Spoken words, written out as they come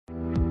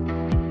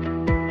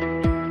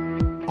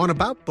On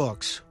About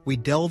Books, we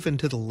delve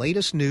into the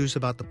latest news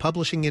about the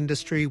publishing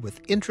industry with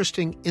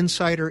interesting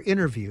insider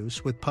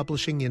interviews with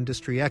publishing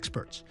industry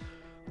experts.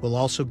 We'll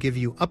also give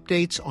you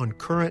updates on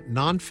current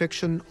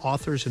nonfiction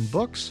authors and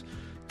books,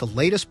 the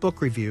latest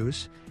book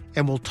reviews,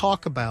 and we'll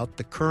talk about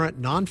the current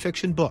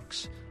nonfiction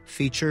books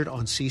featured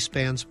on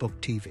C-SPAN's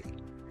Book TV.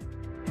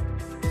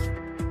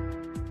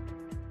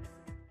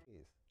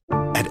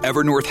 At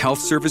Evernorth Health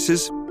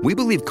Services, we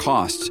believe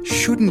costs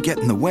shouldn't get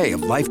in the way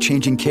of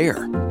life-changing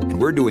care, and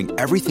we're doing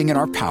everything in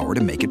our power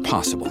to make it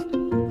possible.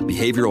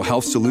 Behavioral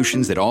health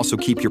solutions that also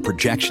keep your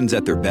projections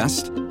at their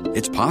best?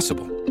 It's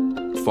possible.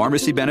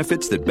 Pharmacy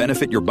benefits that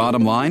benefit your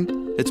bottom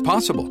line? It's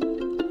possible.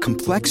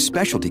 Complex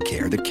specialty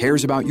care that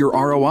cares about your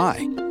ROI?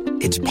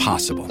 It's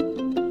possible.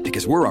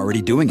 Because we're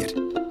already doing it.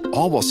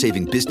 All while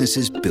saving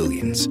businesses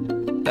billions.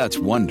 That's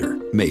Wonder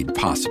made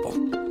possible.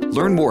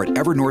 Learn more at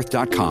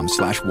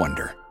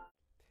evernorth.com/wonder.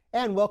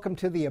 And welcome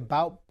to the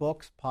About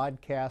Books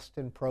podcast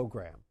and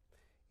program.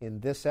 In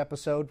this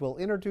episode, we'll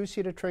introduce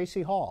you to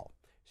Tracie Hall.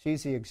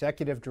 She's the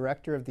Executive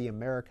Director of the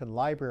American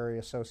Library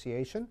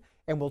Association,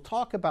 and we'll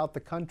talk about the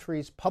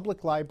country's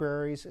public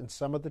libraries and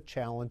some of the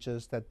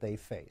challenges that they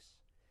face.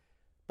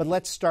 But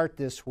let's start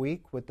this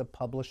week with the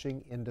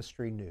publishing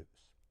industry news.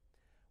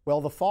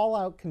 Well, the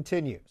fallout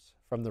continues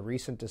from the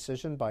recent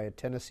decision by a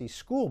Tennessee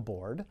school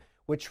board,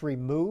 which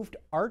removed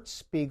Art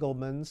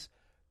Spiegelman's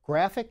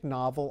graphic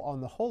novel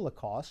on the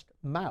Holocaust,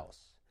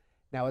 Maus.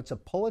 Now, it's a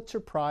Pulitzer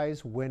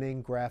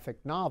Prize-winning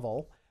graphic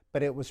novel,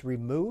 but it was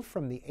removed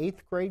from the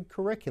 8th grade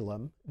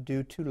curriculum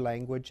due to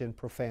language and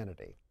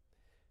profanity.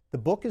 The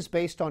book is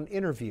based on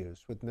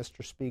interviews with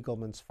Mr.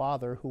 Spiegelman's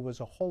father, who was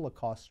a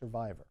Holocaust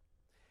survivor.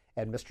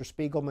 And Mr.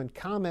 Spiegelman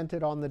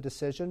commented on the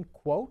decision,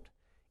 quote,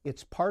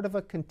 "It's part of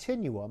a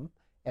continuum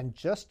and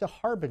just a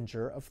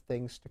harbinger of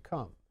things to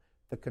come.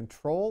 The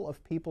control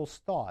of people's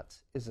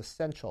thoughts is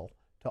essential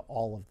to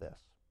all of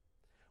this."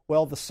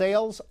 Well, the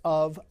sales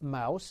of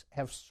Maus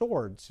have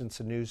soared since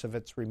the news of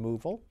its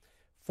removal.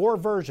 4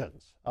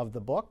 versions of the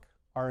book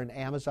are in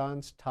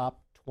Amazon's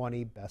top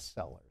 20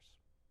 bestsellers.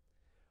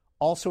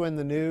 Also in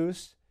the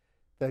news,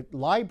 the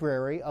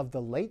library of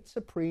the late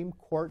Supreme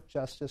Court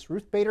Justice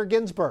Ruth Bader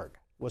Ginsburg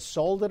was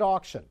sold at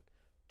auction.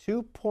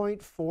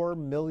 $2.4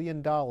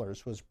 million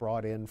was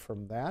brought in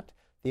from that.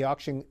 The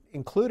auction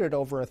included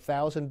over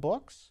 1,000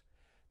 books.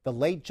 The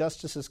late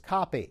Justice's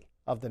copy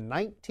of the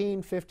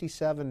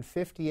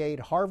 1957-58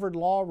 Harvard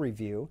Law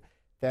Review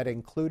that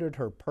included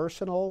her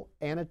personal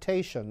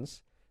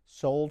annotations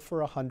sold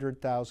for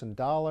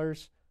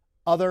 $100,000.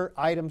 Other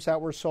items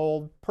that were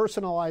sold,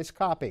 personalized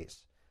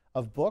copies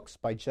of books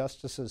by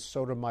Justices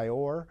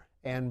Sotomayor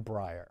and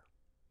Breyer.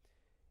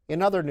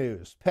 In other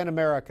news, PEN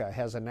America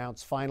has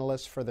announced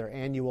finalists for their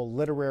annual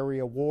literary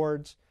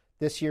awards.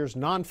 This year's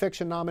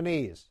nonfiction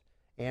nominees: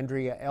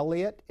 Andrea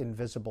Elliott,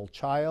 Invisible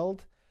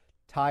Child;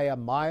 Taya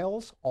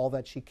Miles, All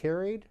That She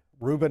Carried;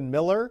 Reuben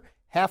Miller,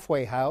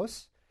 Halfway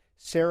House;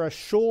 Sarah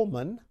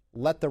Schulman,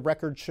 Let the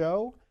Record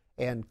Show;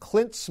 and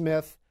Clint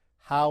Smith,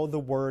 How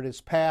the Word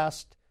is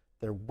Passed.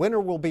 Their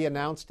winner will be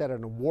announced at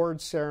an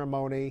awards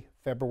ceremony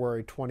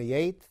February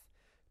 28th.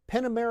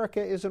 PEN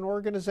America is an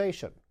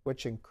organization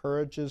which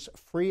encourages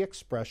free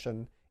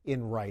expression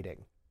in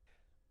writing.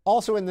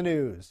 Also in the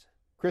news,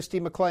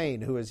 Christy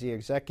McLean, who is the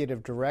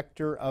Executive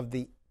Director of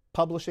the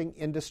Publishing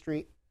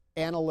Industry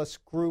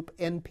Analyst Group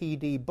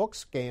NPD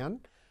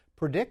Bookscan,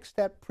 predicts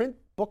that print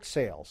book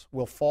sales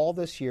will fall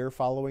this year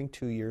following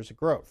 2 years of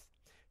growth.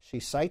 She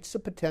cites the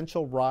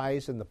potential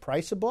rise in the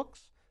price of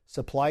books,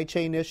 supply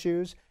chain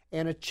issues,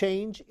 and a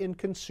change in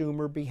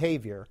consumer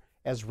behavior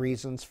as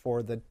reasons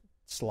for the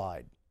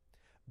slide.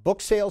 Book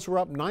sales were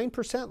up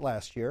 9%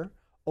 last year.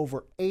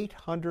 Over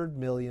 800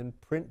 million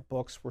print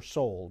books were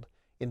sold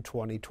in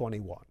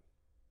 2021.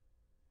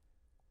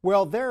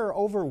 Well, there are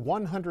over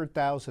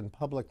 100,000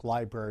 public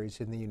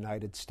libraries in the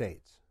United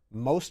States.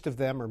 Most of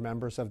them are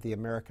members of the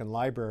American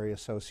Library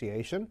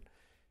Association.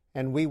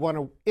 And we want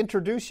to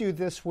introduce you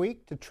this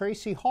week to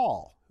Tracie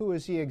Hall, who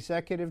is the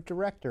Executive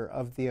Director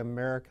of the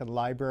American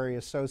Library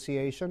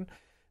Association.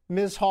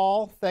 Ms.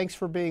 Hall, thanks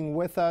for being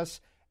with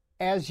us.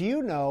 As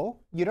you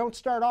know, you don't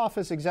start off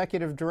as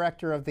Executive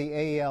Director of the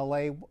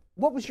ALA.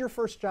 What was your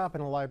first job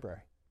in a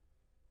library?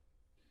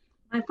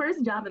 My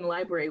first job in the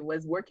library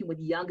was working with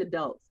young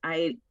adults.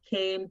 I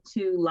came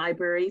to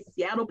libraries,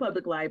 Seattle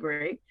Public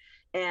Library,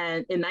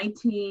 and in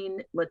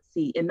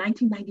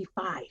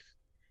 1995.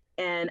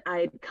 And I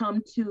had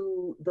come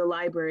to the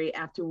library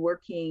after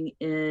working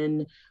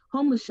in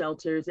homeless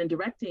shelters and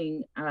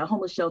directing a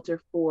homeless shelter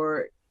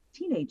for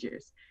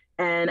teenagers.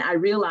 And I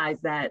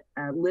realized that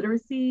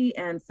literacy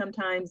and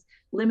sometimes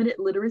limited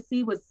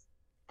literacy was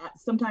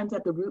sometimes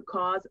at the root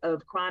cause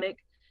of chronic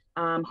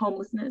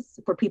homelessness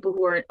for people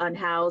who are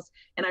unhoused.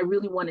 And I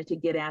really wanted to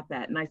get at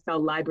that. And I saw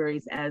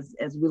libraries as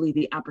really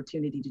the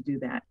opportunity to do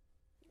that.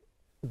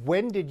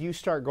 When did you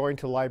start going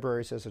to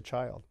libraries as a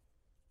child?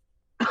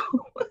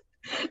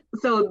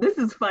 So this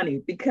is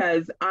funny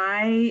because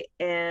I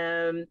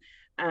am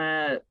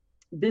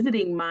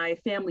visiting my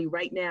family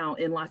right now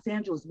in Los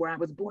Angeles, where I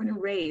was born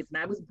and raised.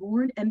 And I was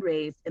born and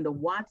raised in the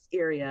Watts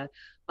area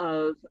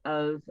of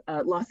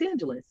Los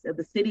Angeles, of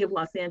the city of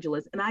Los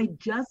Angeles. And I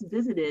just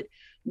visited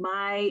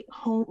my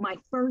home, my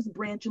first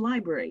branch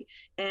library.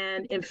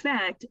 And in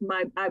fact,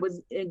 I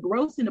was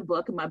engrossed in a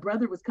book, and my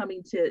brother was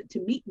coming to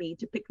meet me,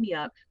 to pick me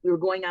up. We were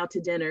going out to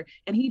dinner,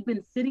 and he'd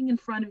been sitting in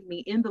front of me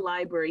in the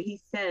library, he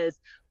says,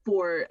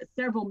 for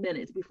several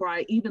minutes before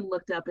I even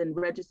looked up and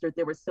registered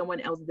there was someone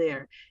else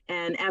there.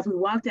 And as we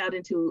walked out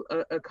into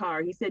a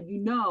car, he said,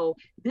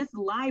 this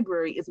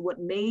library is what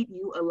made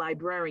you a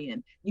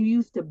librarian. You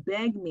used to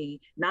beg me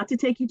not to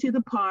take you to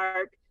the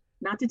park,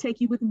 not to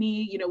take you with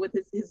me, with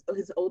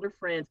his older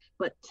friends,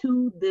 but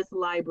to this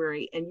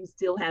library, and you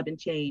still haven't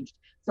changed.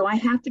 So I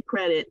have to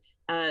credit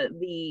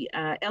the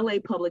LA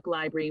Public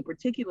Library,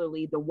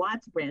 particularly the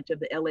Watts branch of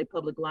the LA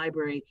Public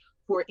Library,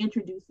 for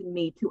introducing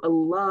me to a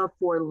love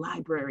for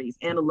libraries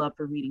and a love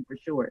for reading, for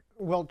sure.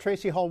 Well,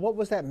 Tracie Hall, what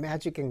was that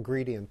magic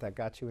ingredient that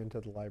got you into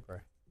the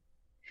library?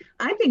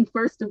 I think,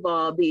 first of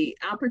all, the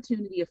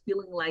opportunity of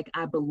feeling like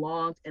I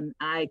belonged and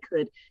I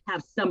could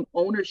have some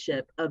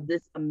ownership of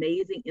this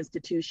amazing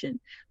institution.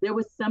 There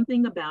was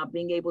something about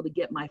being able to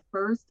get my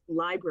first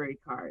library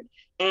card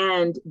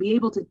and be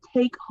able to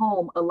take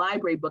home a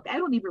library book. I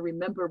don't even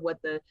remember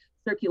what the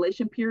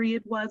circulation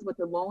period was, what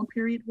the loan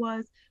period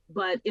was,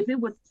 but if it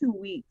was 2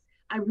 weeks,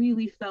 I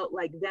really felt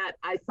like that.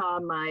 I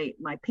saw my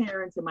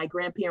parents and my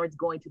grandparents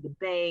going to the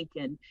bank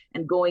and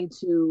going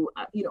to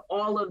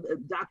all of the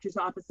doctor's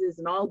offices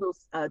and all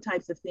those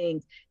types of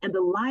things. And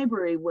the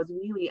library was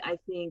really, I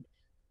think,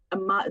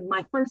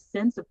 my first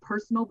sense of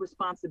personal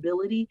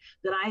responsibility,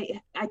 that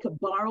I could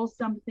borrow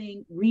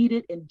something, read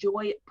it,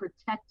 enjoy it,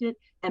 protect it,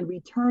 and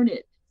return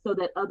it so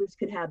that others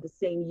could have the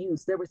same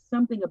use. There was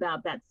something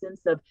about that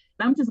sense of,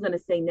 I'm just going to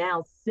say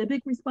now,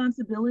 civic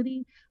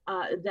responsibility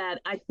that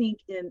I think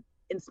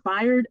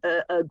inspired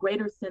a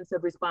greater sense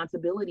of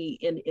responsibility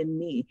in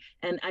me.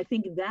 And I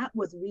think that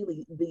was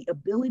really the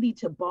ability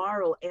to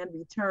borrow and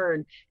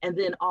return, and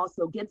then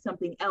also get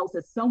something else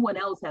that someone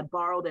else had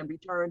borrowed and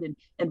returned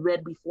and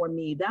read before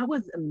me. That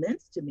was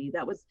immense to me.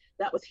 That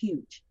was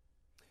huge.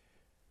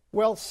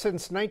 Well,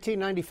 since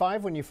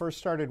 1995, when you first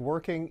started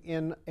working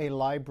in a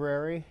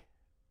library,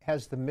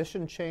 has the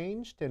mission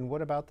changed, and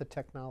what about the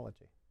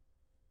technology?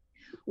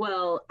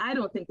 Well, I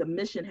don't think the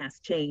mission has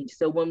changed.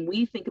 So when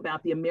we think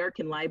about the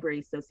American Library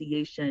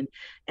Association,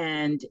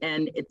 and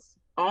it's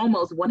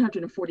almost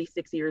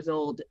 146 years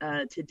old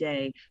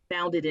today,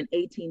 founded in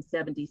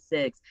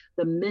 1876,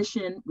 the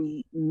mission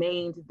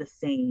remained the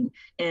same.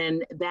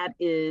 And that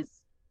is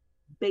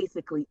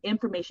basically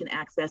information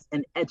access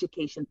and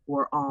education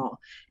for all.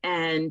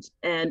 And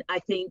I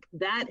think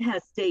that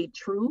has stayed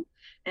true,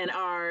 and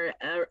our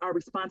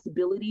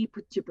responsibility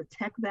to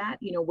protect that,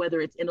 whether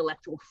it's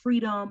intellectual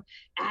freedom,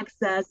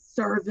 access,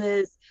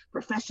 service,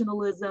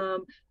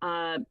 professionalism,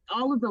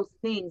 all of those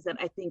things that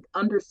I think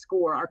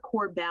underscore our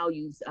core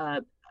values,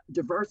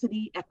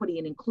 diversity, equity,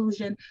 and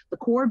inclusion. The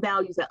core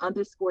values that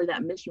underscore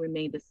that mission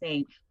remain the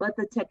same, but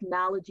the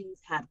technologies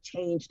have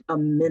changed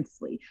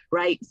immensely,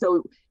 right?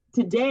 So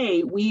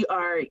today we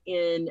are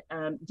in,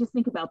 just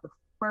think about the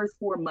first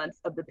 4 months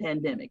of the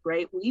pandemic,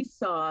 right? We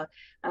saw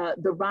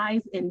the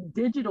rise in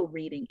digital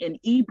reading and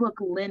ebook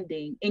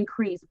lending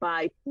increase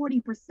by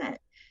 40%.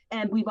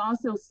 And we've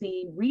also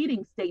seen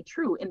reading stay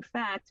true. In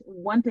fact,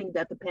 one thing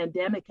that the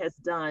pandemic has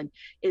done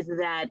is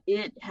that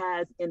it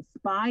has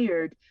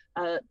inspired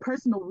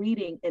personal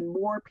reading in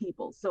more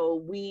people.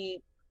 So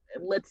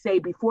let's say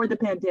before the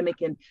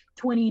pandemic in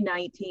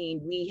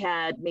 2019, we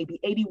had maybe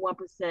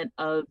 81%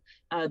 of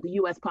the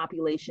US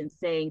population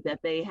saying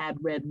that they had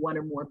read one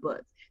or more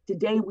books.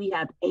 Today, we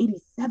have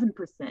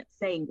 87%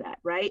 saying that,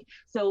 right?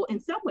 So in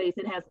some ways,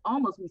 it has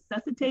almost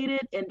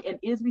resuscitated and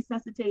is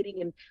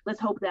resuscitating, and let's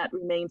hope that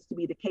remains to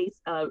be the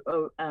case of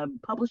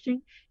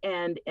publishing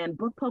and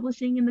book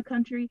publishing in the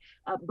country.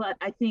 But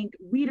I think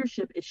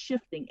readership is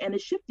shifting, and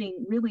is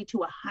shifting really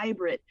to a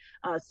hybrid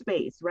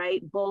space,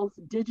 right? Both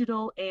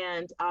digital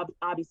and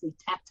obviously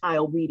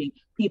tactile reading.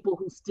 People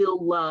who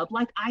still love,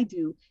 like I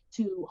do,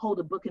 to hold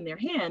a book in their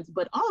hands,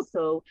 but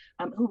also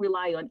who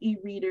rely on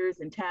e-readers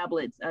and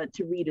tablets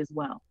to read as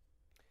well.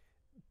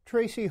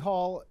 Tracie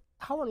Hall,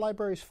 how are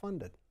libraries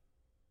funded?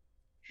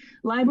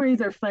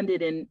 Libraries are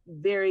funded in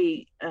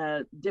very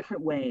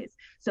different ways.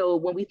 So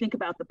when we think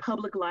about the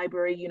public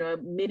library,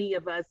 many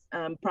of us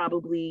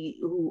probably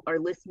who are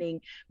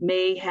listening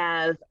may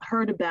have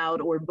heard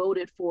about or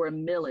voted for a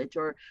millage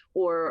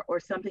or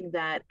something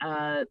that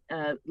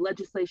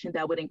legislation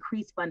that would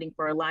increase funding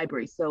for our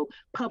libraries. So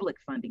public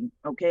funding,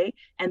 okay?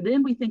 And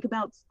then we think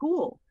about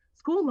school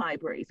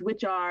libraries,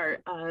 which are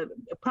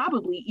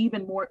probably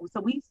even more.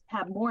 So we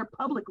have more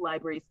public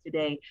libraries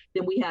today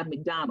than we have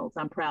McDonald's,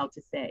 I'm proud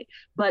to say.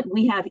 But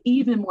we have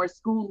even more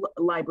school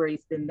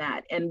libraries than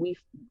that. And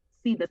we've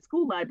see that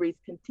school libraries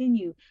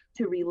continue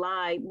to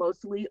rely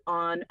mostly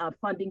on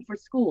funding for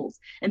schools.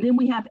 And then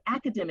we have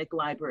academic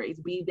libraries,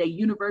 be they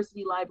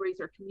university libraries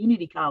or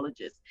community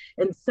colleges.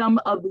 And some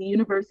of the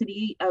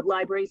university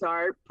libraries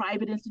are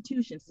private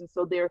institutions, and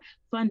so they're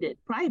funded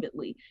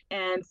privately.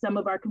 And some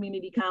of our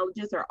community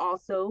colleges are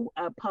also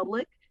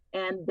public,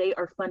 and they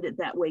are funded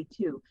that way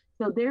too.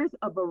 So there's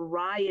a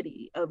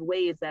variety of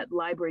ways that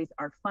libraries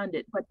are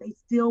funded, but they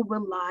still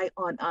rely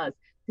on us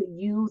to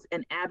use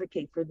and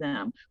advocate for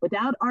them.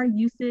 Without our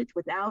usage,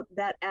 without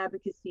that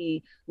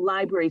advocacy,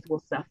 libraries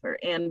will suffer.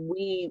 And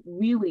we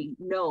really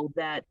know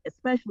that,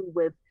 especially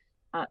with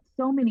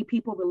so many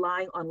people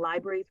relying on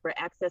libraries for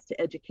access to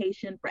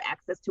education, for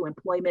access to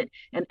employment,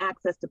 and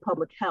access to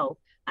public health,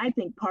 I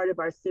think part of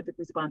our civic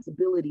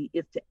responsibility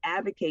is to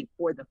advocate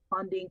for the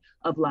funding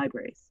of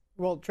libraries.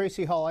 Well,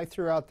 Tracie Hall, I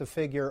threw out the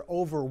figure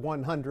over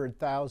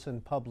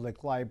 100,000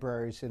 public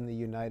libraries in the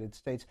United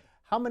States.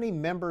 How many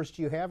members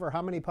do you have, or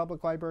how many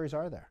public libraries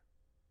are there?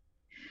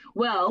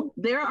 Well,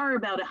 there are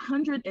about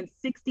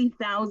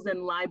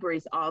 160,000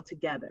 libraries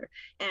altogether.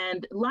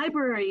 And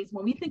libraries,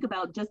 when we think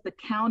about just the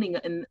counting,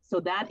 and so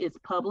that is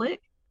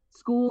public,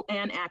 school,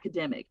 and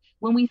academic.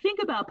 When we think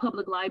about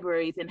public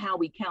libraries and how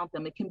we count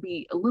them, it can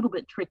be a little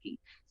bit tricky.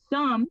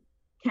 Some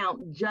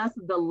count just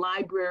the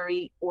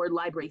library or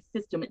library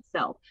system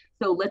itself.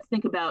 So let's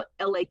think about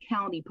LA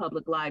County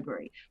Public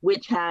Library,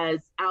 which has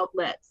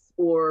outlets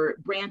or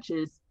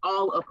branches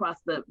all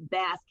across the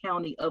vast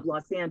county of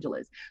Los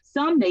Angeles.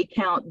 Some may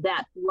count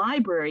that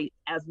library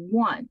as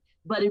one,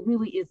 but it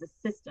really is a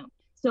system.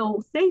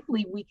 So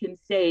safely we can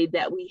say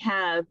that we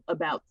have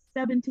about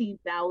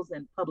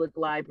 17,000 public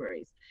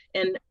libraries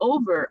and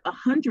over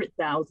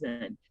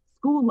 100,000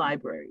 school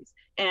libraries.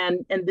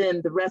 And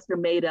then the rest are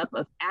made up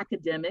of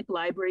academic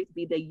libraries,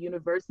 be they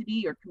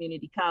university or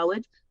community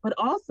college, but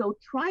also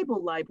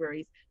tribal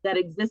libraries that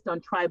exist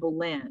on tribal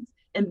lands.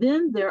 And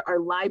then there are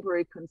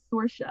library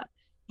consortia,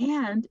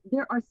 and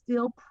there are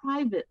still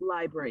private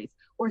libraries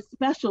or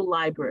special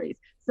libraries.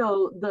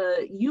 So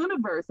the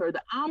universe or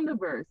the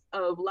omniverse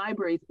of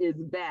libraries is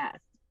vast.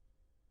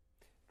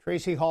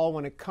 Tracie Hall,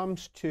 when it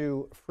comes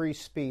to free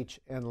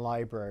speech in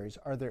libraries,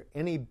 are there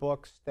any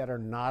books that are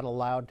not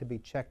allowed to be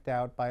checked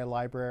out by a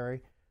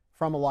library,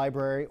 from a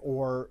library,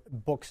 or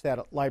books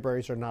that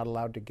libraries are not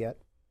allowed to get?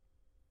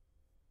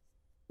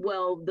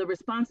 Well, the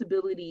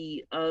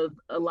responsibility of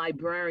a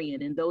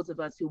librarian and those of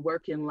us who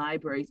work in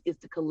libraries is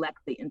to collect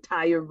the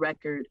entire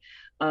record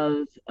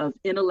of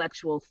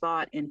intellectual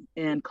thought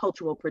and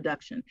cultural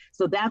production.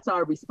 So that's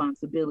our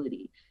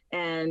responsibility.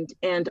 And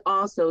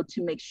also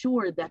to make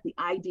sure that the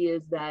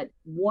ideas that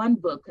one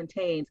book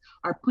contains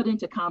are put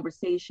into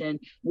conversation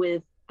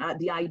with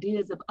the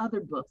ideas of other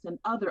books and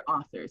other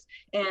authors.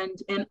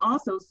 And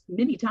also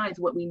many times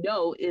what we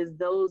know is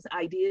those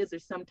ideas are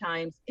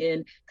sometimes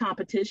in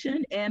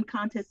competition and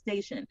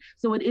contestation.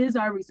 So it is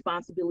our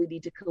responsibility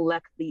to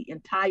collect the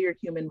entire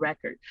human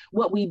record.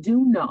 What we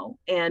do know,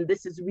 and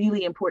this is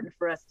really important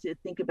for us to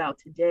think about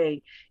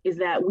today, is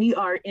that we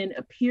are in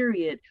a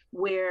period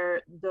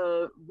where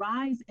the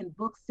rise in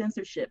book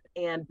censorship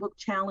and book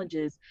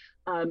challenges,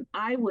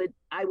 I would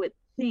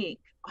think,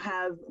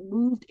 have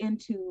moved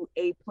into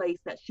a place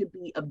that should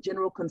be of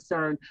general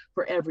concern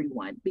for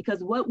everyone.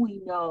 Because what we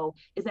know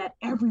is that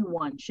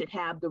everyone should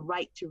have the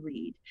right to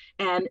read,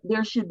 and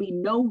there should be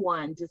no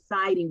one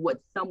deciding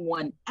what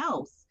someone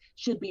else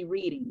should be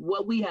reading.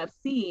 What we have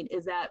seen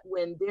is that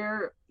when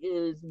there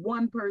is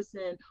one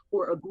person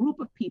or a group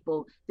of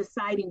people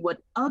deciding what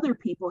other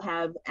people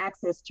have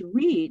access to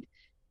read,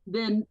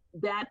 then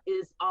that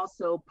is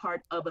also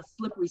part of a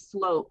slippery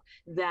slope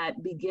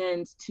that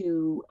begins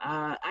to,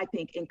 I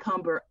think,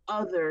 encumber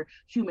other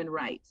human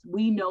rights.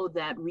 We know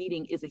that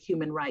reading is a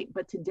human right,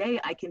 but today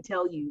I can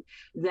tell you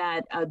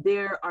that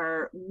there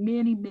are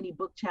many, many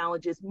book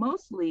challenges,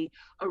 mostly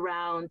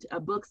around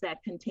books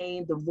that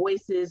contain the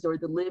voices or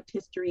the lived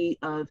history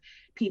of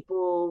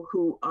people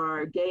who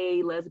are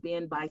gay,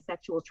 lesbian,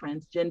 bisexual,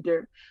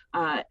 transgender,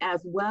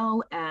 as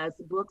well as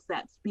books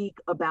that speak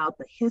about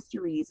the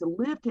histories, the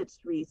lived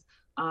histories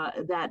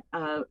that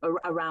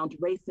around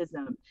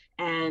racism.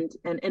 And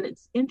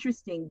it's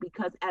interesting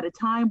because at a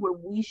time where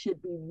we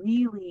should be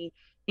really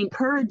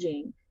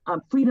encouraging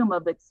freedom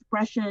of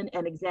expression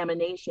and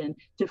examination,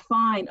 to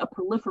find a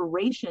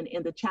proliferation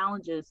in the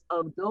challenges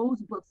of those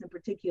books in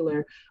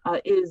particular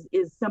is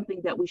something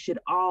that we should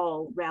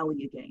all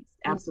rally against.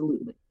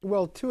 Absolutely.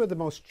 Well, two of the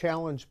most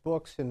challenged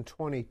books in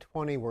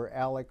 2020 were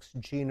Alex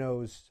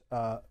Gino's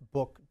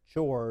book,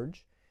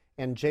 George,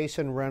 and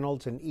Jason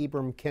Reynolds and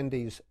Ibram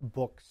Kendi's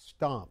book,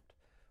 Stomped.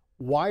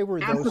 Why were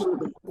those?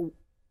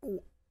 Absolutely.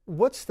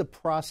 What's the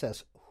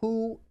process?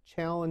 Who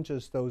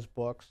challenges those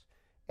books,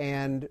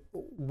 and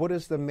what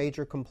is the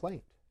major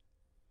complaint?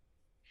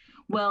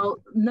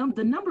 Well,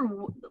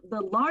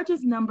 the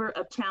largest number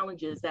of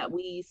challenges that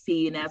we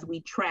see, and as we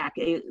track,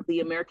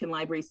 the American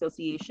Library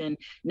Association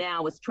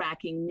now is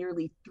tracking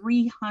nearly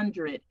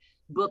 300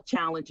 book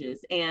challenges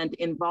and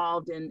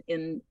involved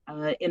in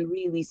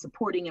really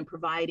supporting and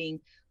providing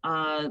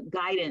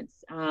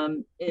guidance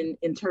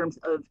in terms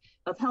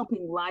of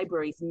helping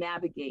libraries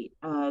navigate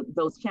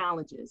those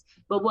challenges.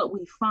 But what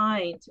we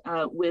find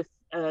with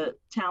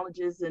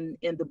challenges in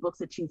the books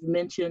that you've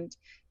mentioned,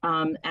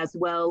 as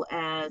well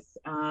as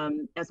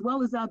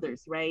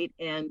others, right?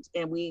 And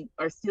we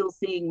are still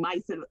seeing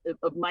Mice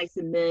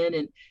and Men,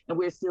 and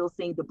we're still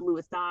seeing The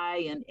Bluest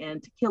Eye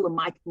and To Kill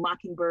a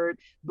Mockingbird,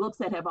 books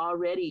that have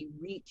already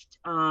reached,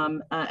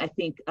 I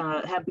think,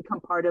 have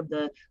become part of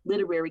the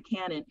literary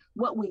canon.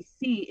 What we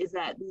see is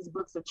that these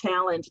books are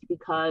challenged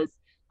because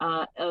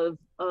of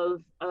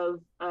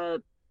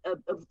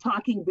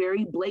talking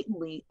very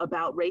blatantly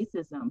about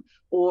racism,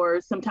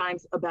 or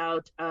sometimes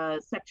about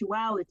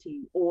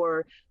sexuality,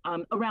 or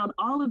around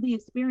all of the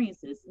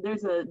experiences.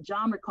 There's a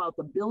genre called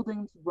the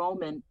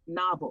Bildungsroman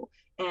novel.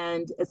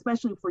 And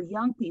especially for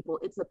young people,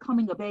 it's a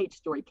coming of age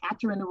story.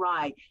 Catcher in the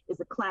Rye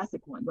is a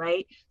classic one,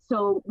 right?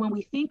 So when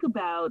we think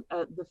about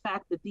the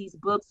fact that these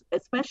books,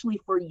 especially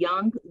for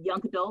young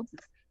adults,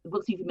 the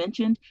books you've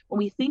mentioned, when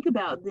we think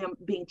about them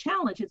being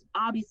challenged, it's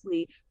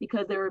obviously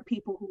because there are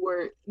people who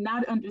are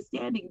not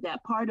understanding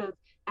that part of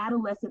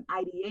adolescent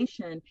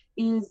ideation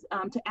is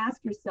to ask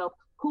yourself,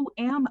 who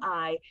am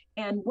I,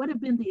 and what have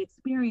been the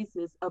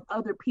experiences of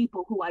other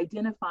people who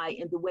identify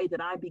in the way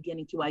that I'm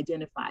beginning to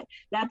identify?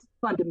 That's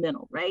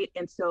fundamental, right?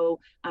 And so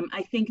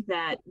I think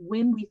that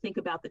when we think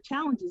about the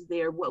challenges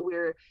there, what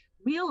we're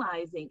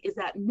realizing is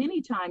that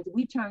many times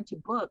we turn to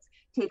books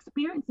to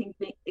experience things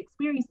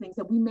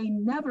that we may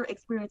never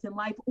experience in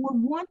life or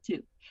want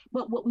to.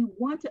 But what we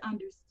want to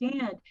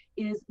understand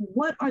is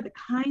what are the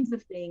kinds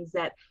of things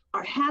that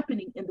are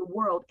happening in the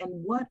world, and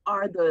what's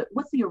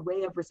the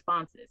array of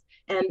responses.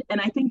 And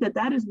I think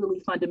that is really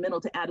fundamental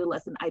to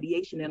adolescent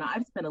ideation. And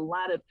I've spent a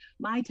lot of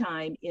my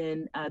time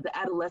in the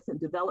adolescent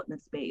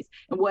development space.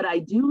 And what I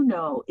do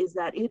know is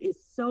that it is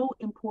so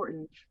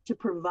important to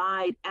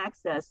provide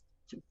access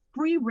to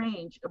free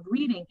range of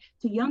reading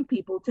to young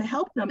people to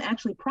help them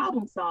actually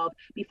problem solve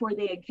before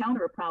they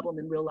encounter a problem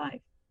in real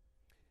life.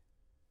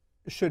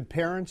 Should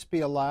parents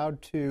be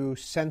allowed to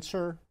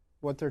censor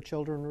what their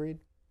children read?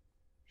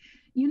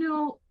 You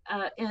know,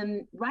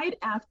 and right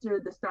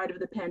after the start of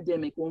the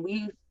pandemic, when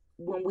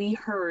we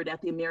heard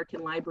at the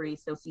American Library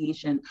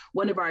Association,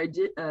 one of our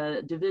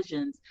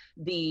divisions,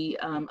 the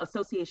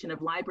Association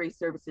of Library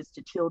Services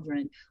to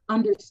Children,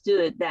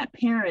 understood that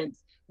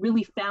parents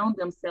really found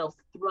themselves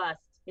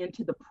thrust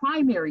into the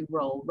primary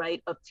role,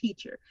 right, of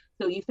teacher.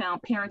 So you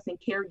found parents and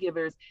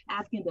caregivers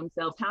asking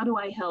themselves, how do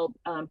I help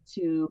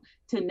to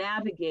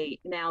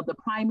navigate now the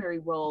primary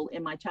role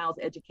in my child's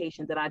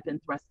education that I've been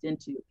thrust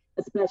into,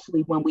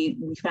 especially when we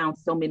found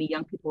so many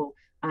young people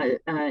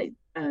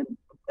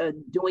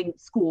doing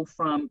school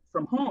from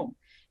home.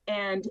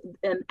 And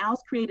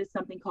ALS created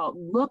something called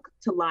Look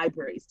to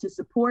Libraries to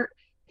support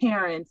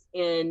parents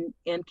and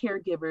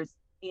caregivers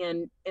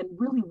in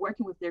really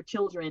working with their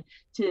children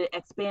to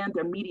expand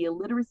their media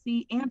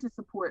literacy and to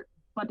support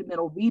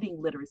fundamental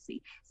reading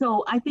literacy.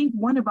 So I think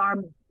one of our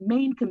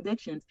main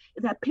convictions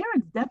is that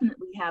parents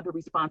definitely have a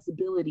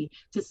responsibility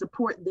to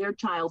support their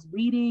child's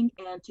reading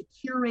and to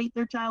curate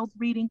their child's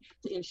reading,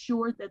 to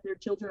ensure that their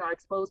children are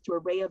exposed to an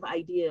array of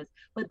ideas.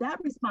 But that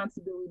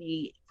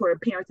responsibility for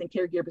parents and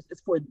caregivers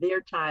is for their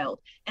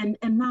child and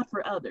not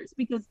for others.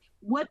 Because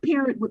what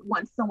parent would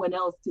want someone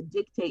else to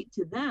dictate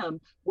to them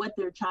what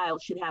their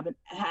child should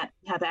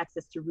have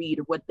access to read,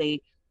 or what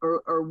they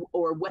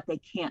or what they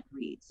can't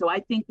read? So I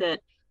think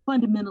that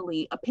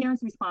fundamentally, a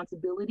parent's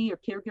responsibility or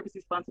caregiver's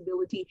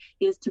responsibility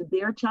is to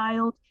their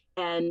child,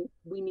 and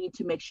we need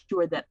to make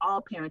sure that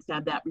all parents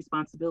have that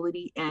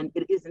responsibility and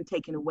it isn't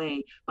taken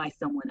away by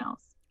someone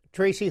else.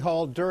 Tracie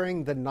Hall,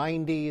 during the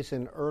 90s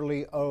and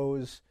early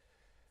O's,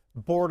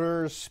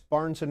 Borders,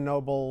 Barnes &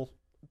 Noble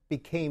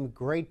became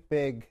great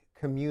big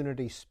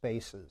community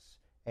spaces,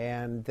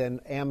 and then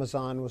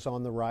Amazon was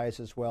on the rise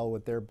as well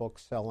with their book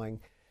selling.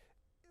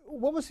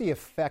 What was the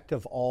effect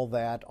of all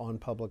that on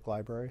public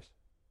libraries?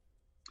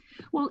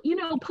 Well, you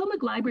know,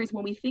 public libraries,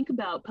 when we think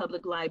about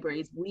public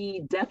libraries,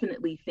 we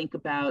definitely think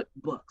about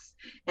books.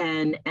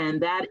 And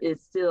that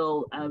is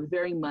still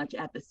very much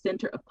at the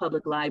center of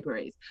public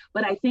libraries.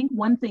 But I think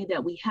one thing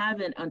that we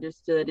haven't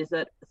understood is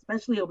that,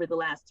 especially over the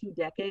last 2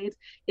 decades,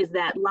 is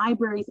that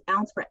libraries,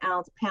 ounce for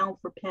ounce, pound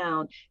for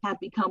pound, have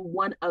become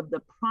one of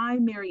the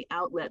primary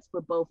outlets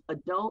for both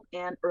adult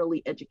and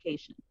early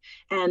education.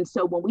 And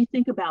so when we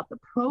think about the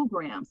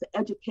programs, the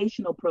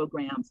educational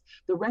programs,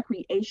 the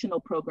recreational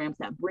programs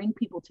that bring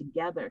people together,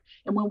 together.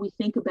 And when we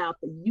think about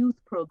the youth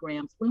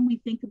programs, when we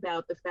think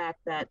about the fact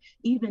that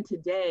even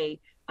today,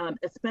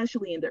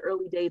 especially in the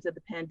early days of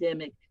the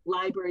pandemic,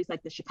 libraries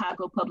like the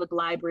Chicago Public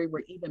Library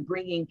were even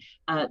bringing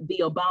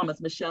the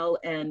Obamas, Michelle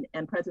and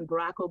President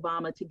Barack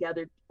Obama,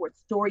 together for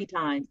story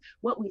times.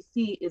 What we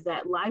see is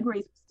that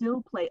libraries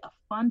still play a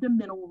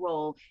fundamental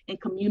role in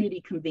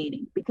community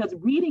convening, because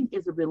reading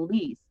is a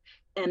release.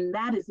 And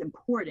that is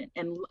important.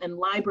 And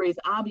libraries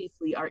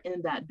obviously are in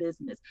that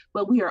business,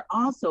 but we are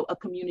also a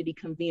community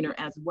convener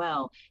as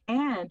well.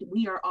 And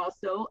we are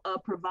also a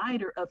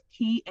provider of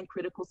key and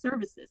critical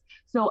services.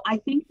 So I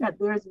think that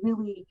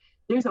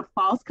there's a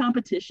false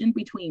competition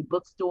between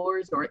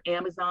bookstores or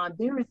Amazon.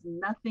 There is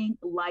nothing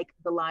like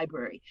the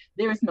library.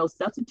 There is no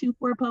substitute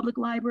for a public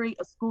library,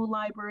 a school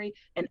library,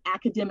 an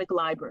academic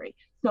library.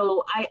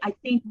 So I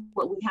think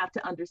what we have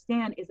to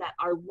understand is that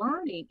our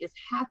learning is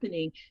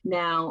happening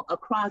now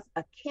across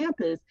a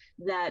campus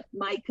that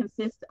might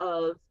consist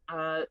of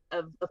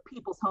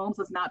people's homes.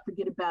 Let's not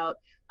forget about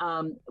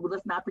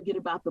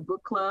the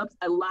book clubs.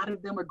 A lot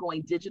of them are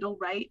going digital,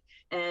 right?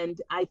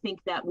 And I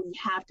think that we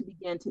have to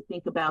begin to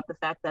think about the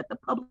fact that the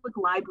public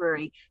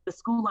library, the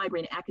school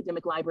library, and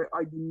academic library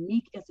are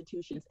unique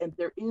institutions, and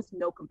there is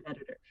no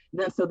competitor.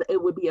 So it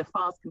would be a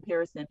false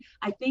comparison.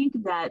 I think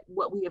that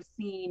what we have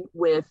seen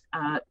with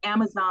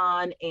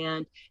Amazon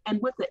and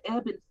with the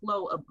ebb and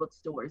flow of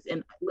bookstores,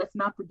 and let's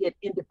not forget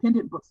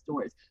independent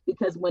bookstores,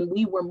 because when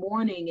we were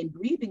mourning and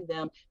grieving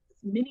them,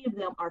 many of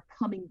them are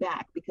coming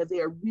back because they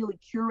are really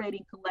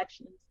curating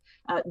collections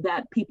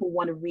that people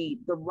want to read.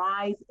 The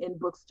rise in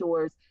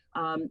bookstores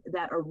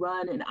that are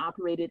run and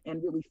operated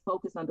and really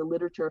focus on the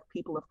literature of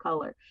people of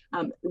color,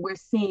 we're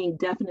seeing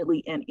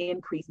definitely an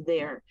increase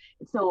there.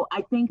 So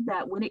I think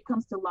that when it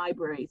comes to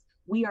libraries,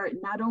 we are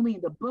not only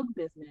in the book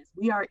business,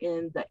 we are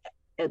in the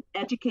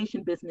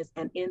education business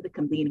and in the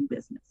convening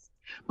business.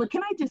 But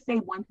can I just say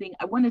one thing?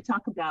 I want to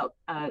talk about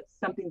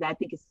something that I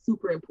think is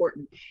super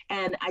important.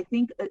 And I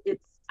think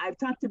I've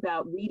talked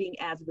about reading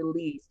as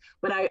release,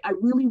 but I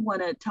really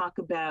want to talk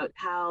about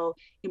how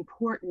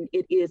important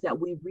it is that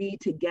we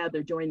read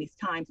together during these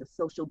times of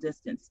social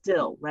distance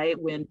still, right?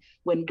 When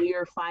we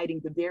are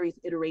fighting the various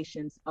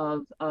iterations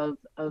of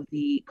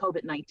the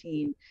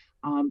COVID-19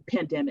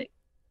 pandemic.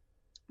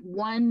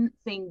 One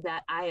thing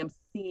that I am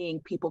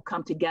seeing people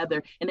come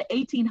together in the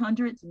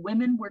 1800s,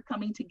 women were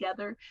coming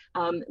together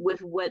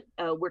with what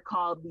were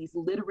called these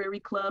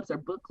literary clubs or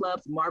book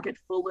clubs. Margaret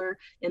Fuller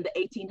in the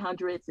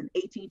 1800s. In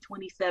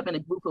 1827, a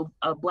group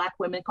of Black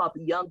women called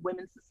the Young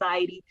Women's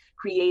Society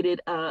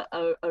created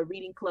a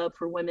reading club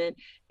for women.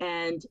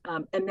 And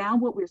now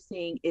what we're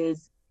seeing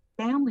is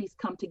families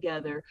come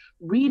together,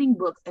 reading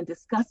books and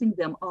discussing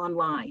them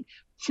online.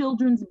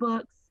 Children's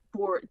books,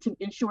 to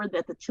ensure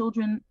that the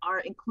children are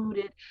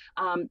included,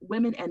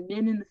 women and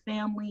men in the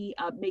family,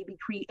 maybe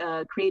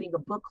creating a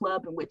book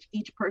club in which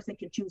each person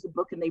can choose a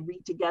book and they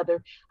read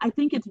together. I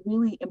think it's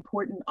really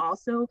important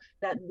also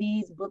that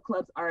these book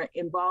clubs are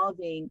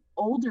involving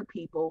older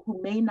people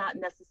who may not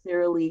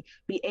necessarily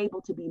be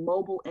able to be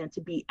mobile and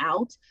to be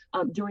out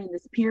during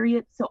this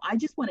period. So I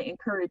just want to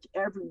encourage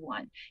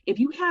everyone, if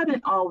you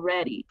haven't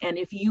already, and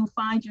if you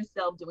find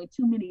yourself doing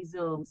too many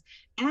Zooms,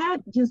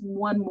 add just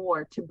one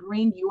more to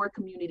bring your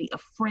community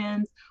of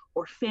friends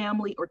or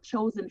family or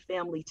chosen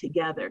family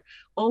together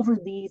over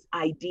these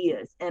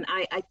ideas. And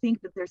I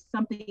think that there's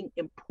something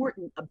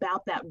important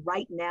about that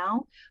right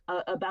now,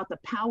 about the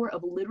power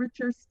of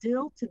literature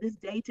still to this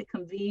day to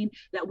convene,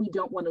 that we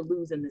don't want to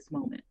lose in this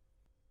moment.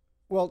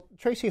 Well,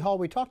 Tracie Hall,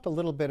 we talked a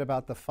little bit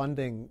about the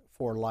funding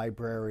for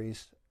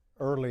libraries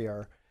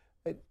earlier.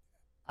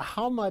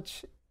 How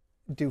much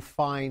do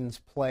fines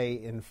play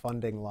in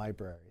funding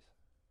libraries?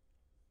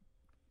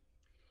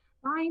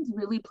 Fines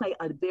really play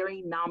a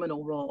very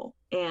nominal role.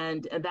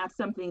 And that's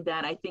something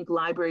that I think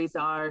libraries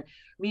are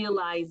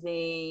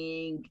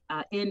realizing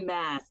en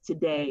masse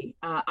today.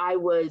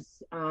 I've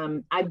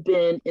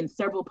been in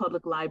several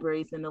public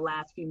libraries in the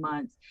last few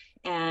months.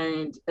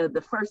 And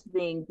the first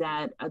thing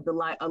that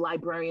a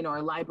librarian or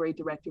a library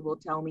director will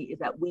tell me is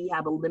that we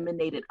have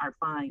eliminated our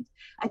fines.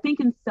 I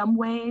think in some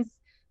ways,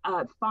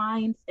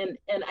 fines, and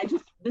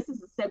this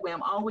is a segue.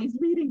 I'm always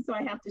reading, so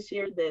I have to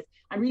share this.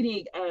 I'm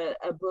reading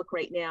a book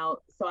right now,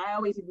 so I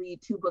always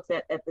read two books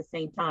at the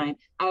same time.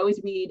 I always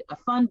read a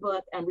fun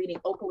book. I'm reading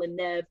Opal and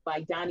Nev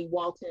by Donnie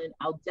Walton.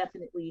 I'll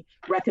definitely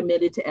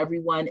recommend it to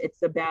everyone.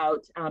 It's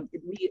about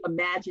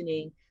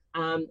reimagining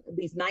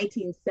these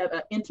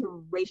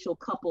interracial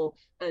couple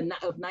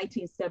of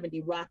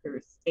 1970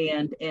 rockers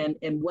and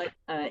what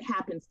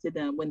happens to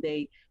them when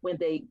they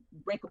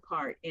break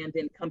apart and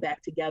then come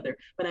back together.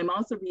 But I'm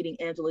also reading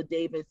Angela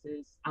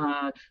Davis's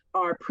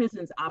Are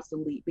Prisons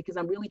Obsolete? Because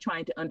I'm really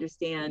trying to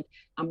understand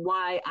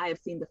why I have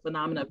seen the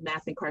phenomena of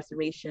mass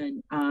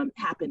incarceration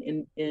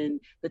happen in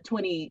the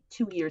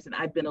 22 years that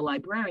I've been a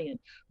librarian.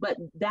 But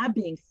that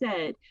being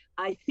said,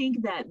 I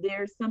think that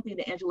there's something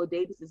that Angela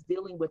Davis is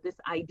dealing with, this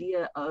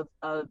idea of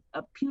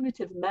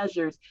punitive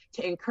measures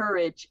to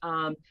encourage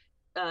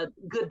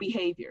good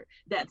behavior,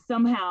 that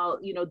somehow,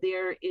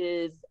 there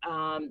is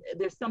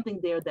there's something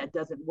there that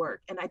doesn't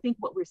work. And I think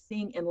what we're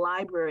seeing in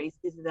libraries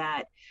is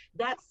that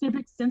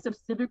civic sense of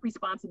civic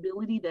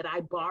responsibility, that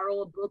I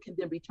borrow a book and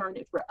then return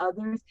it for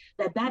others,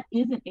 that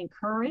isn't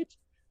encouraged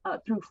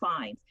through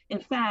fines. In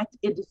fact,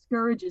 it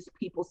discourages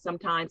people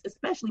sometimes,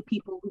 especially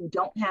people who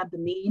don't have the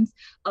means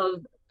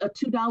of a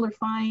 $2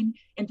 fine,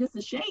 and just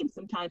a shame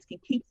sometimes can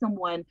keep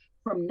someone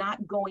from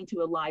not going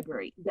to a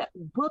library. That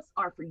books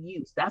are for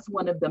use. That's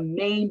one of the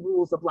main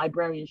rules of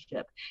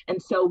librarianship.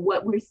 And so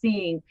what we're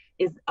seeing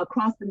is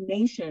across the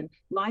nation,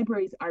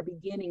 libraries are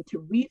beginning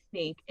to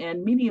rethink,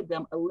 and many of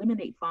them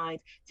eliminate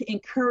fines to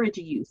encourage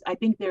use. I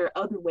think there are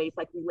other ways,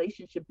 like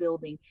relationship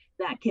building,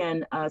 that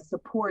can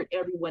support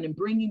everyone in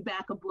bringing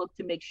back a book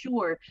to make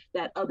sure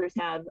that others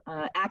have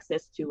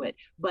access to it.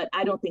 But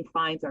I don't think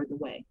fines are the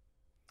way.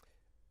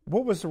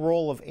 What was the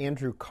role of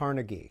Andrew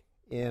Carnegie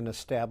in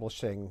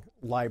establishing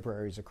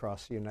libraries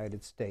across the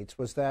United States?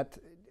 Was that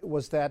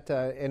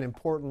an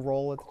important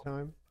role at the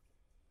time?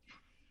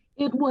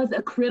 It was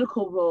a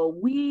critical role.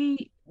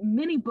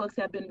 Many books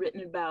have been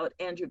written about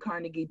Andrew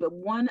Carnegie, but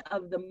one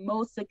of the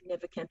most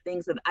significant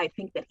things that I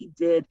think that he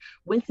did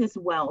with his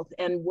wealth,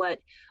 and what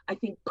I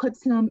think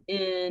puts him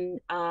in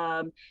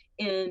the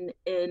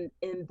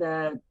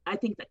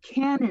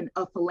canon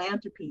of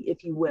philanthropy,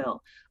 if you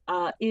will,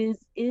 is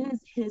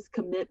his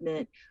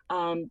commitment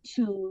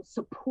to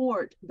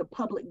support the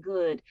public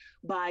good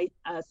by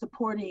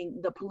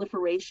supporting the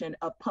proliferation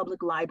of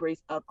public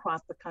libraries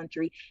across the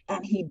country.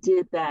 And he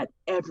did that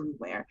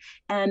everywhere.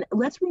 And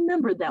let's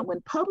remember that when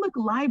public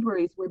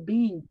libraries were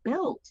being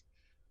built,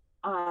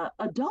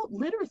 adult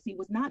literacy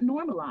was not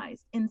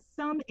normalized. In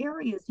some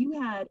areas,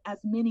 you had as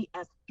many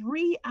as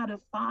 3 out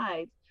of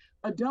 5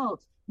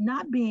 adults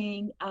not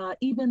even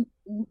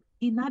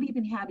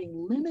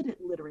having limited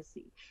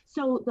literacy.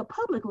 So the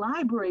public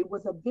library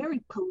was a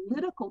very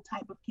political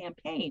type of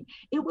campaign.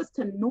 It was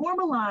to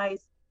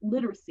normalize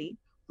literacy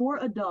for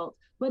adults,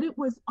 but it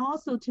was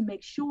also to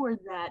make sure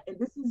that, and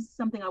this is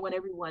something I want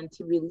everyone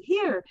to really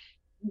hear,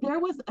 there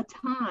was a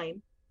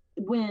time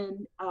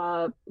when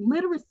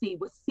literacy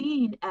was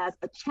seen as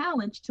a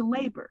challenge to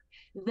labor,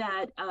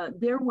 that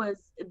there was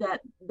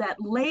that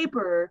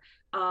labor,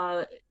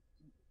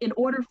 in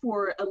order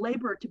for a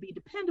laborer to be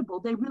dependable,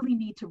 they really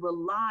need to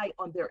rely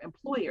on their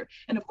employer.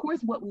 And of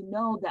course, what we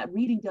know that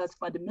reading does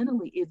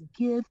fundamentally is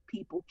give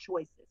people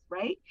choices,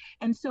 right?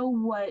 And so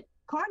what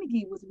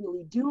Carnegie was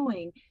really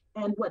doing,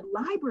 and what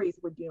libraries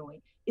were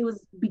doing, it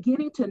was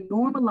beginning to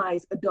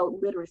normalize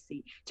adult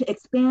literacy, to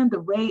expand the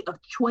array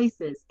of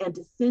choices and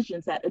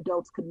decisions that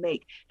adults could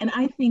make. And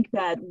I think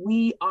that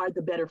we are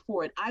the better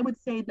for it. I would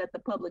say that the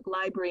public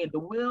library and the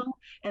will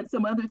and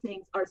some other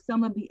things are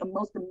some of the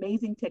most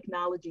amazing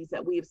technologies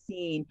that we have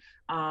seen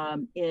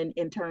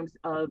in terms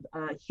of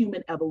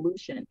human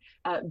evolution.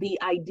 The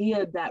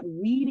idea that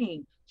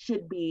reading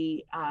should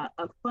be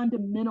a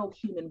fundamental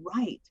human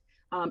right.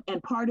 And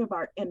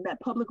that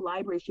public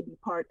libraries should be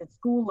part, and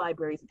school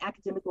libraries and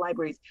academic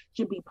libraries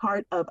should be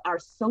part of our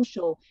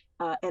social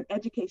and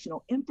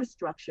educational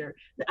infrastructure.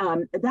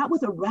 That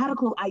was a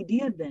radical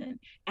idea then.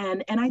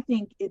 And I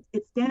think it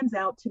stands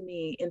out to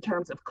me in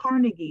terms of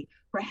Carnegie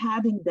for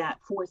having that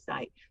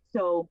foresight.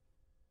 So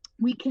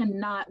we can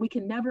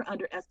never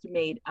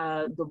underestimate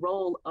the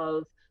role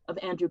of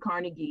Andrew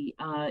Carnegie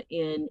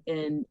in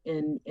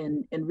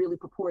really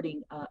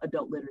purporting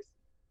adult literacy.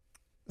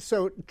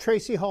 So,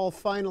 Tracie Hall,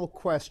 final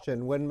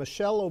question. When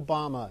Michelle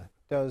Obama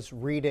does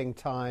reading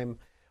time,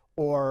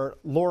 or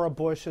Laura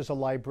Bush is a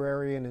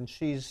librarian and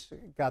she's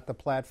got the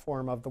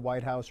platform of the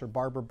White House, or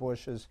Barbara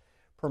Bush is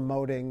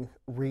promoting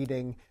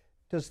reading,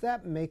 does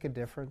that make a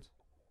difference?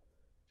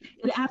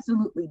 It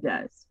absolutely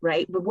does,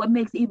 right? But what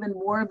makes even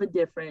more of a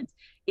difference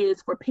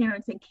is for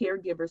parents and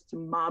caregivers to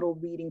model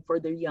reading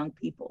for their young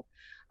people.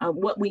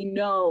 What we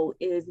know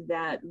is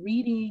that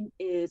reading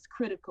is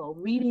critical.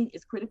 Reading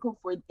is critical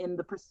in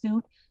the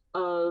pursuit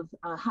of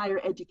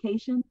higher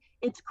education.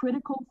 It's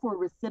critical for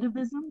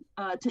recidivism,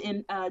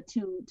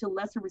 to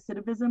lesser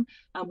recidivism.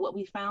 What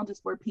we found is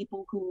for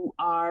people who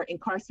are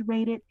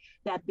incarcerated,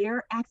 that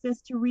their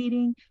access to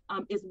reading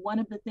is one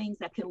of the things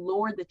that can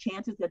lower the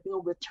chances that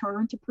they'll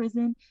return to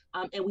prison.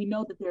 And we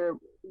know that there are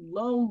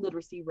low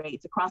literacy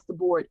rates across the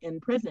board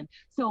in prison.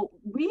 So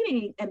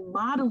reading and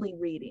modeling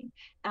reading,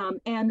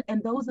 and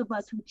those of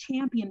us who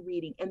champion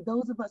reading, and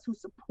those of us who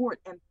support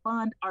and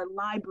fund our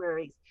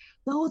libraries,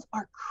 those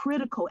are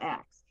critical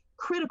acts.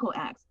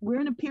 We're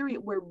in a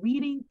period where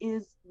reading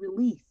is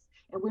released,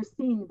 and we're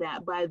seeing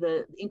that by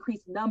the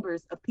increased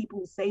numbers of people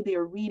who say they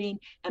are reading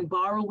and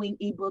borrowing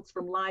ebooks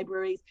from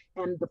libraries,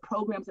 and the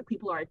programs that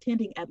people are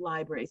attending at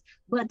libraries.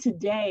 But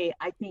today,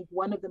 I think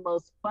one of the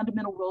most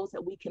fundamental roles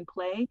that we can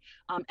play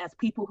as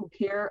people who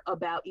care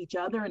about each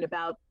other and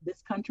about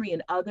this country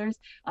and others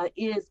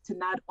is to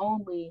not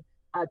only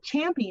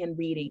champion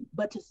reading,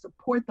 but to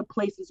support the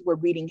places where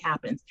reading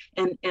happens.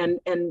 And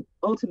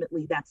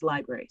ultimately, that's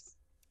libraries.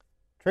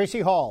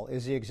 Tracie Hall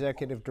is the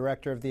Executive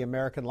Director of the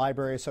American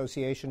Library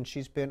Association.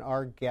 She's been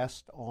our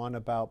guest on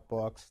About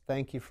Books.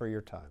 Thank you for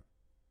your time.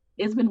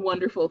 It's been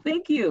wonderful.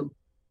 Thank you.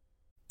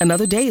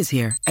 Another day is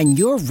here, and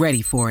you're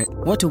ready for it.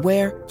 What to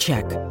wear?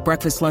 Check.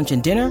 Breakfast, lunch,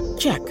 and dinner?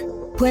 Check.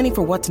 Planning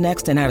for what's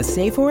next and how to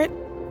save for it?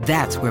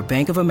 That's where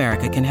Bank of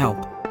America can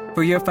help.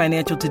 For your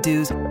financial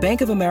to-dos,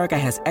 Bank of America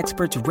has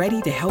experts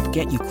ready to help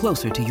get you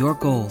closer to your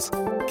goals.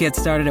 Get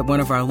started at one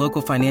of our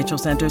local financial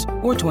centers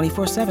or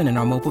 24/7 in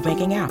our mobile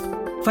banking app.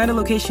 Find a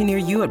location near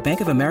you at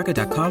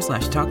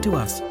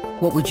bankofamerica.com/talktous.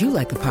 What would you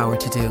like the power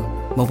to do?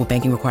 Mobile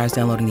banking requires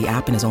downloading the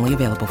app and is only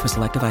available for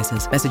select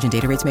devices. Message and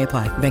data rates may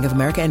apply. Bank of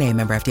America N.A.,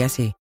 member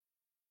FDIC.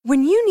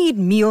 When you need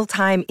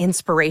mealtime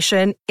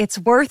inspiration, it's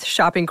worth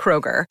shopping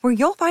Kroger, where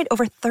you'll find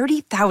over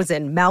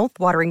 30,000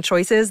 mouth-watering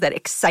choices that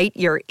excite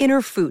your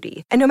inner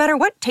foodie. And no matter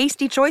what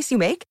tasty choice you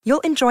make,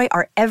 you'll enjoy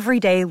our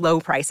everyday low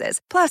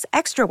prices, plus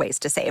extra ways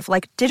to save,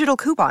 like digital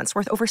coupons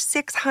worth over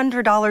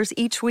 $600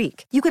 each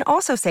week. You can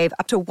also save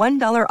up to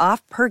 $1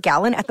 off per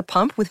gallon at the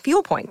pump with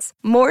fuel points.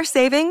 More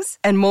savings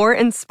and more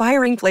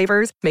inspiring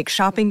flavors make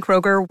shopping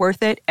Kroger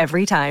worth it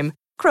every time.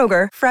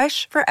 Kroger,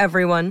 fresh for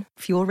everyone.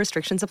 Fuel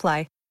restrictions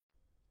apply.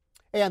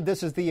 And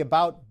this is the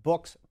About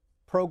Books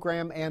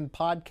program and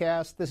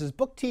podcast. This is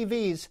Book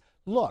TV's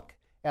look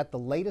at the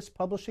latest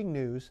publishing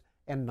news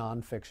and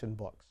nonfiction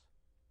books.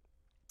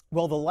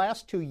 Well, the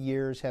last 2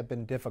 years have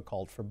been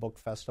difficult for book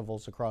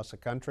festivals across the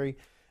country.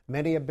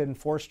 Many have been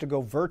forced to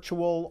go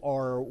virtual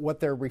or what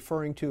they're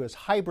referring to as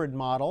hybrid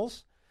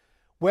models.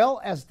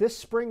 Well, as this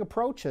spring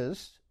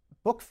approaches,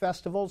 book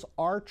festivals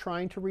are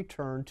trying to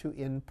return to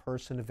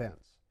in-person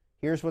events.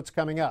 Here's what's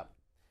coming up.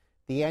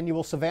 The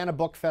annual Savannah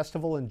Book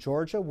Festival in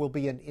Georgia will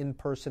be an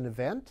in-person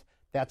event.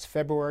 That's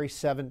February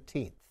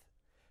 17th.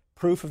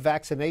 Proof of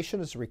vaccination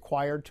is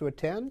required to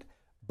attend.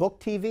 Book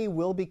TV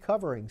will be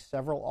covering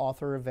several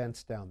author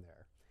events down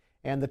there.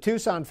 And the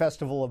Tucson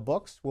Festival of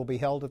Books will be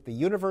held at the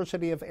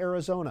University of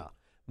Arizona,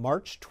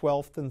 March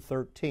 12th and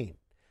 13th.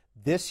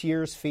 This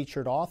year's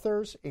featured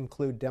authors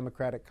include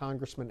Democratic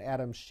Congressman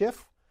Adam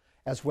Schiff,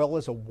 as well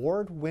as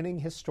award-winning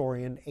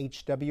historian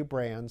H.W.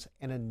 Brands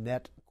and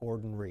Annette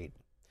Gordon-Reed.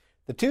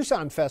 The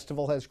Tucson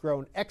Festival has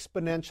grown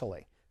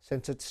exponentially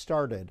since it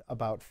started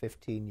about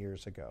 15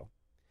 years ago.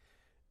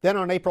 Then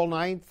on April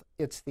 9th,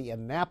 it's the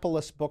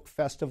Annapolis Book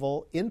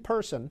Festival in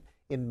person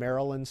in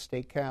Maryland's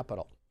state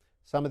capital.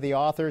 Some of the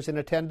authors in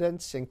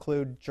attendance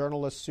include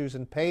journalist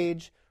Susan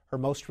Page. Her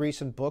most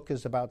recent book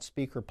is about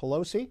Speaker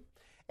Pelosi,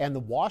 and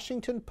the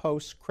Washington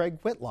Post's Craig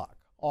Whitlock,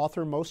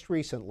 author most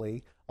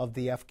recently of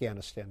the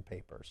Afghanistan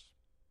Papers.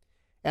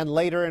 And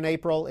later in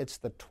April, it's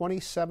the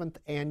 27th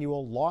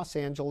annual Los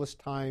Angeles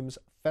Times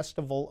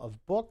Festival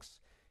of Books.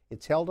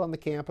 It's held on the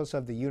campus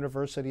of the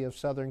University of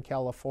Southern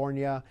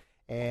California,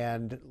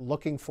 and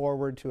looking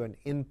forward to an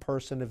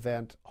in-person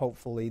event,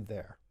 hopefully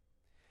there.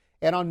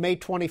 And on May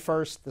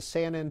 21st, the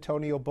San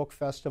Antonio Book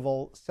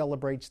Festival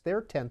celebrates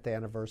their 10th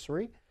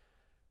anniversary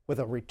with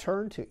a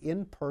return to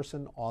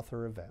in-person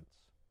author events.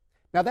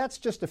 Now, that's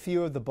just a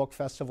few of the book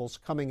festivals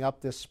coming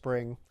up this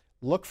spring.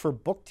 Look for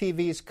Book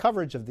TV's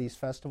coverage of these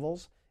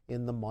festivals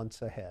in the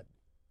months ahead.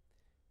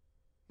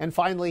 And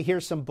finally,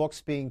 here's some books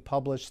being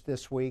published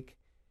this week.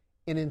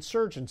 In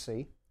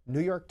Insurgency, New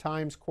York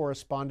Times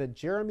correspondent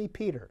Jeremy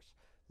Peters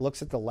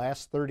looks at the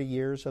last 30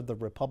 years of the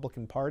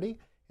Republican Party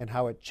and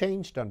how it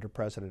changed under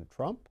President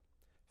Trump.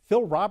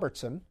 Phil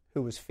Robertson,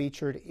 who was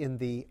featured in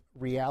the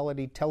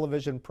reality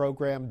television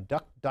program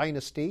Duck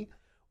Dynasty,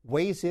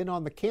 weighs in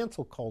on the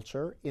cancel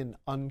culture in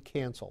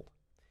Uncanceled.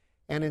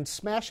 And in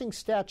Smashing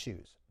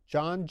Statues,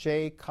 John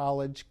Jay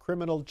College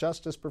criminal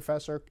justice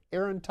professor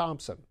Aaron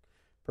Thompson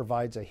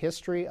provides a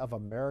history of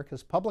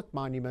America's public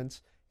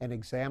monuments and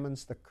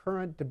examines the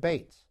current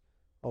debates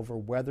over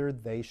whether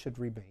they should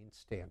remain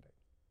standing.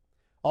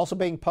 Also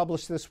being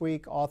published this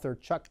week, author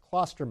Chuck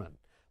Klosterman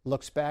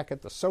looks back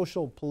at the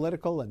social,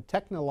 political, and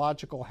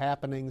technological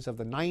happenings of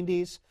the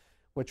 90s,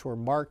 which were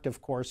marked,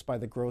 of course, by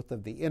the growth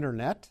of the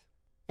internet.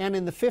 And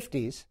in the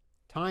 50s,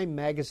 Time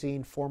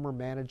magazine former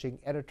managing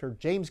editor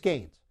James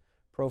Gaines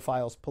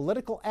profiles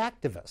political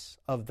activists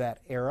of that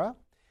era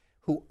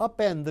who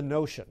upend the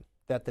notion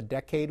that the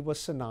decade was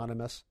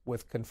synonymous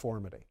with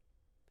conformity.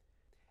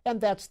 And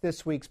that's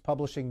this week's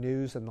publishing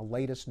news and the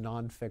latest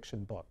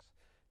nonfiction books.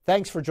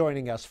 Thanks for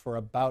joining us for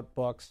About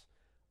Books.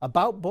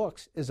 About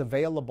Books is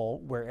available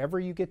wherever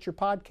you get your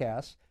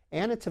podcasts,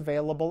 and it's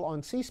available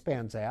on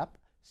C-SPAN's app,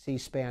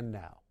 C-SPAN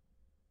Now.